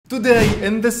Today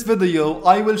in this video,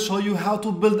 I will show you how to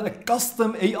build a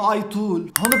custom AI tool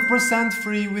 100%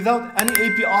 free without any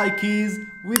API keys,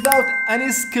 without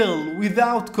any skill,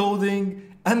 without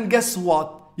coding. And guess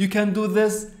what? You can do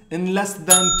this in less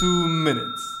than 2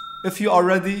 minutes. If you are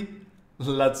ready,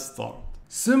 let's start.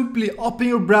 Simply open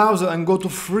your browser and go to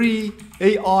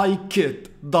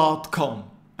freeaikit.com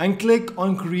and click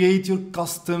on create your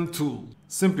custom tool.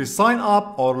 Simply sign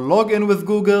up or log in with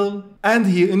Google, and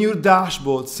here in your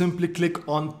dashboard simply click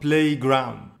on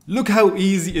playground. Look how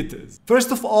easy it is.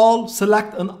 First of all,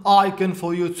 select an icon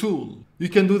for your tool. You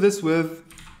can do this with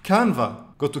Canva.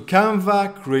 Go to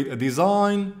Canva, create a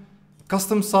design,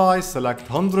 custom size, select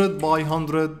 100 by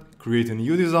 100, create a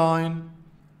new design.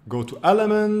 Go to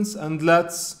elements and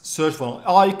let's search for an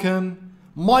icon.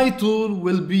 My tool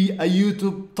will be a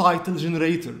YouTube title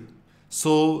generator.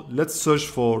 So let's search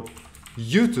for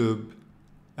YouTube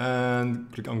and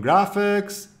click on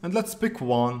graphics, and let's pick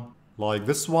one like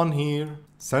this one here.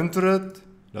 Center it.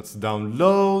 Let's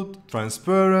download,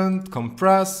 transparent,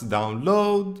 compress,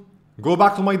 download. Go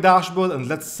back to my dashboard and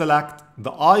let's select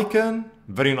the icon.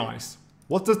 Very nice.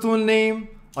 What's the tool name?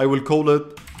 I will call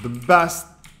it the best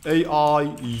AI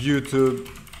YouTube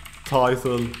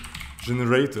title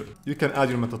generator. You can add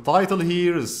your meta title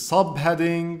here,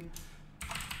 subheading,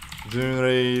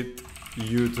 generate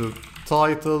YouTube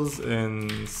titles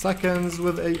in seconds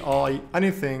with AI,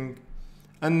 anything.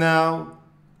 And now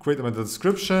create a meta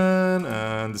description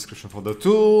and description for the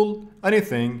tool,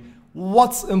 anything.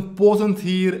 What's important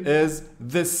here is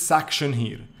this section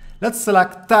here. Let's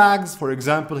select tags. For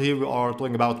example, here we are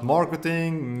talking about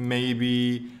marketing,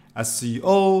 maybe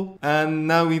SEO, and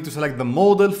now we need to select the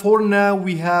model. For now,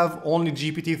 we have only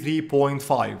GPT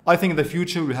 3.5. I think in the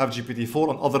future we'll have GPT 4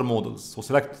 on other models. So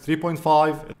select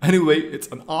 3.5. Anyway, it's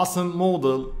an awesome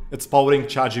model. It's powering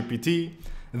ChatGPT.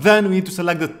 Then we need to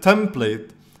select the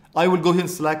template. I will go here and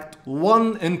select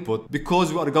one input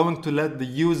because we are going to let the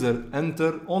user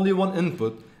enter only one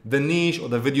input, the niche or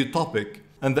the video topic.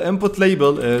 And the input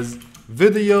label is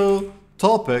video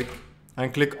topic,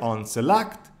 and click on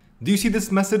select. Do you see this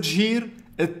message here?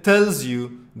 It tells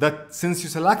you that since you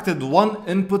selected one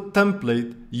input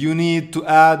template, you need to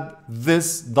add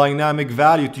this dynamic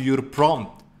value to your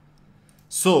prompt.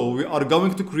 So we are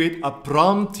going to create a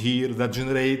prompt here that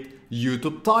generates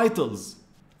YouTube titles.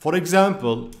 For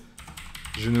example,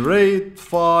 generate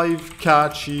 5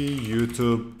 catchy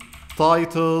YouTube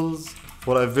titles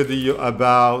for a video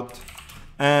about,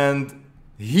 and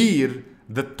here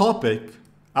the topic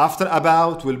after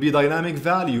about will be dynamic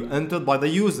value entered by the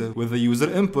user with the user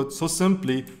input. So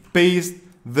simply paste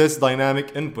this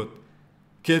dynamic input,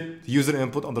 kit user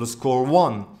input underscore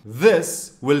 1.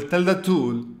 This will tell the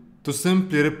tool to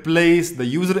simply replace the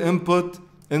user input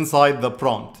inside the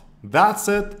prompt. That's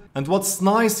it. And what's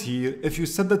nice here, if you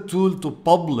set the tool to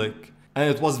public and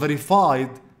it was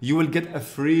verified, you will get a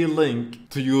free link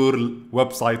to your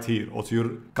website here, or to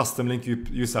your custom link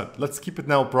you set. Let's keep it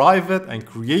now private and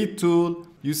create tool.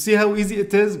 You see how easy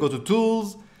it is? Go to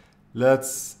tools.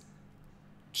 Let's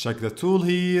check the tool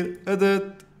here,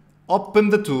 edit, open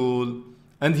the tool.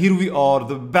 And here we are,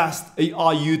 the best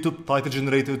AI YouTube title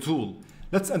generator tool.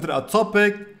 Let's enter a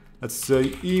topic. Let's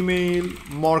say email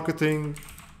marketing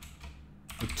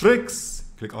tricks.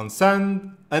 Click on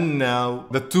send. And now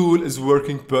the tool is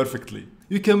working perfectly.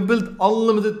 You can build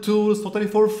unlimited tools totally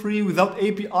for free without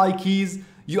API keys.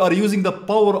 You are using the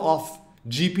power of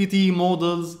GPT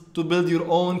models to build your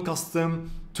own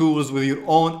custom tools with your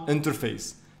own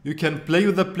interface. You can play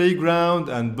with the playground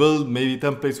and build maybe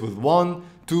templates with 1,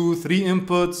 2, 3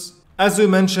 inputs. As we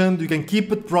mentioned, you can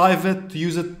keep it private to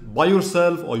use it by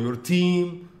yourself or your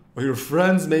team or your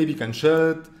friends, maybe you can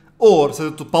share it, or set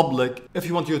it to public if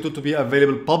you want your tool to be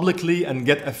available publicly and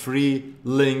get a free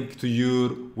link to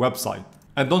your website.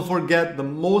 And don't forget, the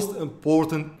most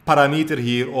important parameter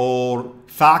here or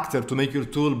factor to make your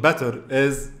tool better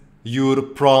is your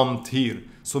prompt here.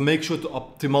 So make sure to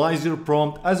optimize your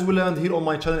prompt, as we learned here on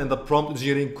my channel in the prompt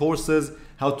engineering courses,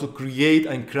 how to create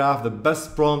and craft the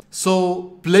best prompt.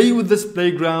 So play with this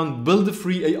playground, build the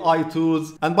free AI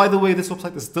tools. And by the way, this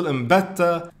website is still in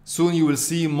beta. Soon you will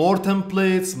see more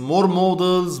templates, more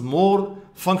models, more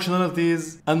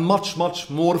functionalities, and much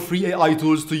more free AI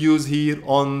tools to use here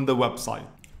on the website.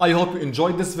 I hope you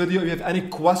enjoyed this video. If you have any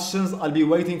questions, I'll be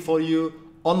waiting for you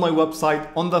on my website,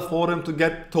 on the forum, to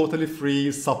get totally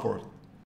free support.